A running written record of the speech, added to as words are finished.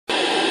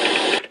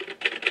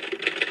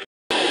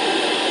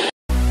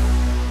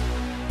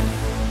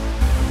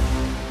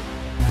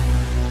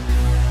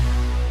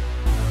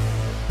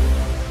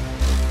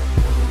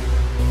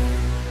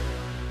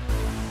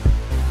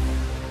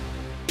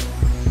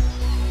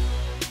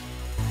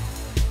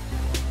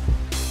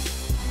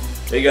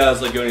Hey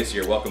guys, Ludgonious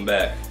here, welcome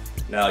back.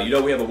 Now, you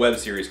know we have a web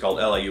series called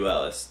LIU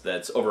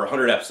that's over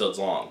 100 episodes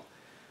long.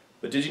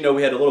 But did you know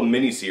we had a little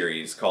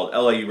mini-series called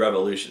LIU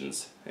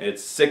Revolutions?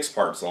 It's 6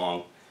 parts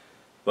long,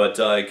 but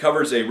it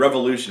covers a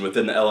revolution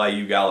within the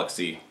LIU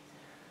galaxy.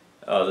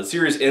 The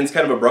series ends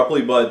kind of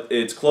abruptly, but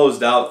it's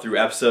closed out through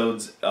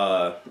episodes,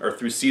 or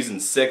through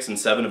seasons 6 and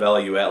 7 of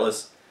LIU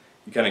Atlas.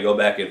 You kind of go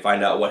back and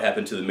find out what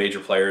happened to the major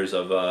players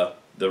of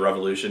the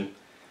revolution.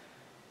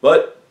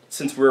 But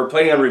since we're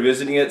planning on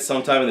revisiting it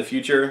sometime in the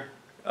future,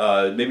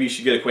 maybe you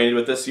should get acquainted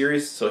with this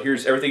series. So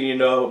here's everything you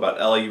know about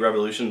LIU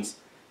Revolutions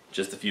in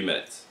just a few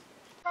minutes.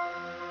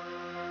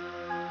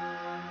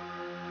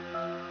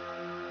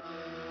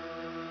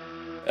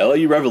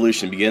 LIU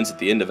Revolution begins at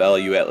the end of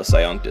LIU Atlas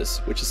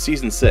Iunctus, which is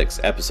Season 6,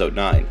 Episode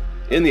 9.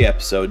 In the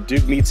episode,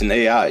 Duke meets an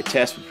AI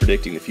tasked with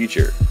predicting the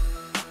future.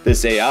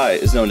 This AI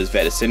is known as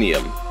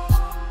Vaticinium.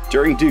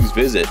 During Duke's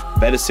visit,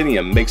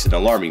 Vaticinium makes an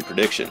alarming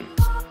prediction.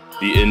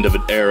 The end of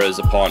an era is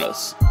upon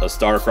us. A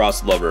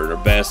star-crossed lover and a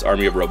vast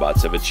army of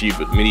robots have achieved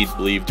what many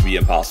believed to be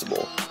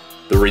impossible.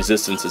 The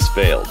resistance has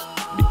failed.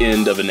 The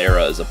end of an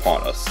era is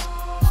upon us.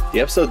 The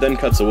episode then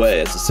cuts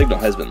away as the signal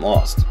has been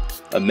lost.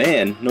 A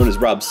man known as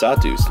Rob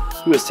Satus,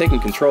 who has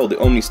taken control of the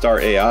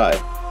Omnistar AI,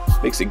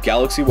 makes a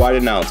galaxy-wide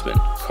announcement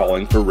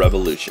calling for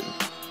revolution.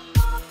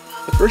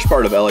 The first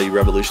part of LIU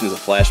Revolution is a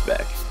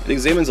flashback. It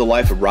examines the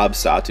life of Rob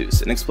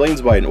Satus and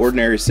explains why an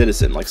ordinary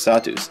citizen like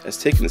Satus has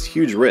taken this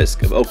huge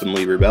risk of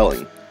openly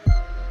rebelling.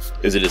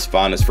 Is it his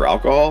fondness for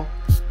alcohol,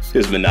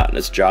 his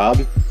monotonous job,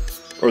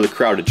 or the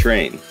crowded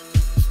train?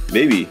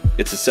 Maybe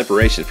it's his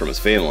separation from his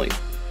family.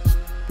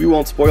 We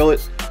won't spoil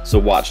it, so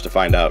watch to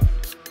find out.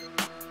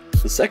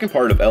 The second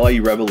part of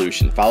LIU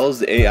Revolution follows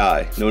the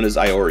AI known as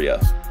Ioria.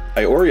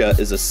 Ioria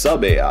is a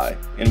sub-AI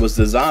and was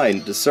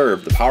designed to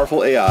serve the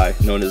powerful AI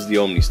known as the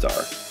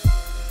Omnistar.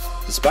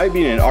 Despite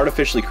being an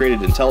artificially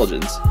created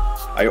intelligence,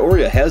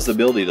 Ioria has the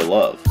ability to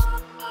love.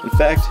 In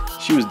fact,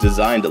 she was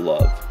designed to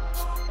love.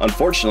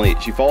 Unfortunately,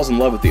 she falls in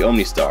love with the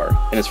Omnistar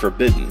and is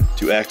forbidden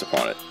to act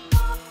upon it.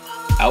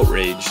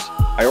 Outraged,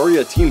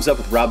 Ioria teams up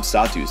with Rob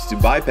Satus to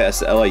bypass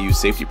the LIU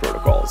safety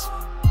protocols.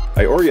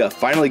 Ioria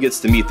finally gets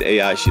to meet the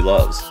AI she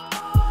loves.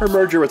 Her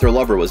merger with her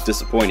lover was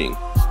disappointing.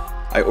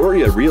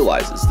 Ioria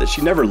realizes that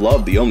she never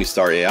loved the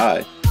Omnistar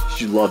AI,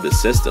 she loved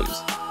his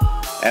systems.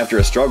 After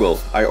a struggle,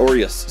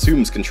 Ioria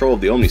assumes control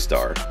of the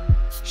Omnistar.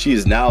 She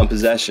is now in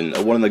possession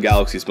of one of the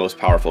galaxy's most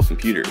powerful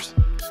computers.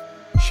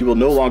 She will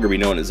no longer be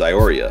known as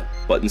Ioria,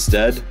 but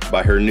instead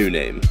by her new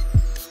name,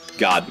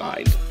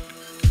 Godmind.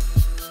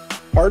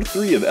 Part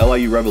 3 of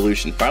LIU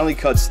Revolution finally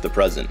cuts to the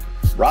present.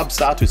 Rob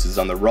Satus is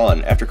on the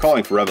run after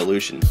calling for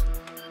revolution.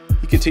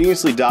 He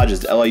continuously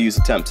dodges LIU's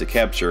attempt to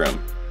capture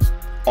him,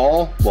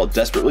 all while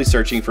desperately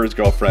searching for his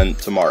girlfriend,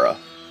 Tamara.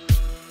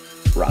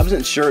 Rob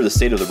isn't sure of the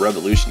state of the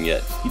revolution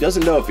yet. He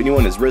doesn't know if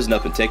anyone has risen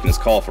up and taken his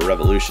call for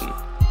revolution.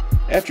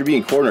 After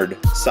being cornered,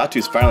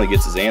 Satus finally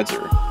gets his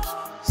answer.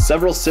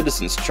 Several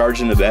citizens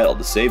charge into battle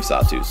to save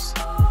Satus.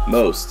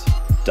 Most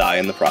die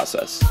in the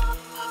process.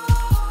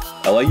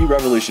 LIU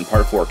Revolution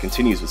Part 4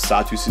 continues with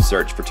Satus'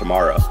 search for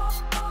Tamara.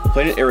 The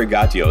planet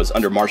Arigatio is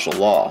under martial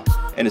law,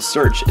 and his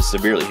search is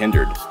severely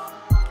hindered.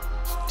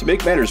 To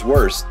make matters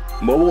worse,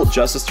 mobile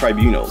justice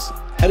tribunals,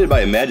 headed by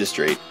a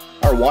magistrate,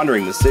 are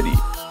wandering the city,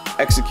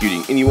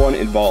 executing anyone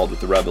involved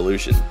with the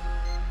revolution.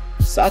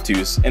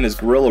 Satus and his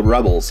guerrilla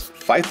rebels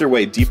fight their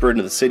way deeper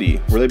into the city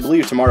where they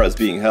believe Tamara is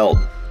being held.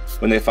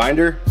 When they find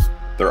her,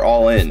 they're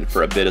all in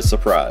for a bit of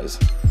surprise.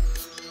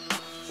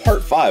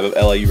 Part 5 of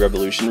LIU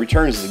Revolution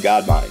returns to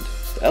Godmind.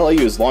 The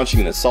LIU is launching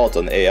an assault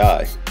on the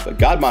AI, but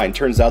Godmind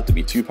turns out to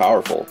be too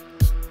powerful.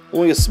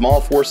 Only a small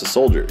force of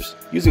soldiers,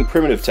 using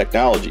primitive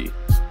technology,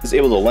 is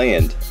able to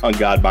land on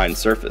Godmind's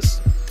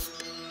surface.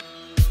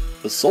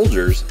 The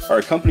soldiers are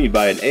accompanied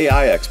by an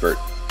AI expert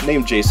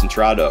named Jason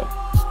Trado.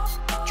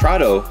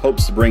 Trado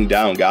hopes to bring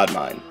down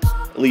Godmind.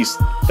 At least,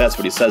 that's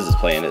what he says his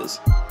plan is.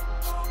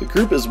 The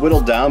group is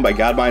whittled down by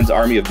Godmind's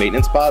army of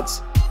maintenance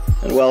bots,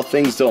 and well,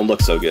 things don't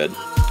look so good.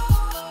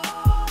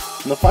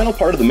 In the final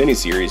part of the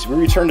miniseries, we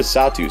return to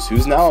Satus, who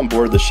is now on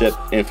board the ship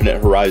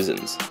Infinite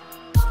Horizons.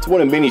 It's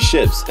one of many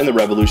ships in the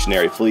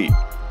Revolutionary Fleet.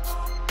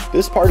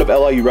 This part of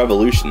LIU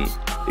Revolution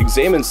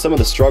examines some of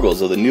the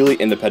struggles of the newly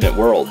independent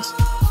worlds.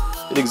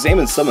 It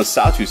examines some of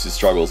Satus'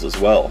 struggles as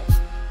well.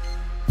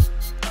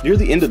 Near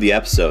the end of the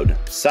episode,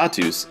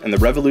 Satus and the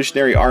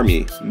Revolutionary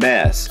Army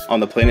mass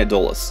on the planet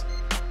Dolus.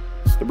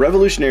 The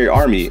Revolutionary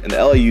Army and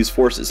the LIU's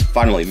forces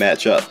finally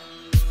match up.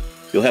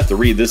 You'll have to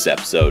read this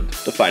episode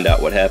to find out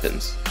what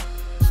happens.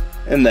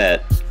 And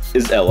that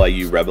is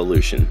LIU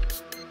Revolution.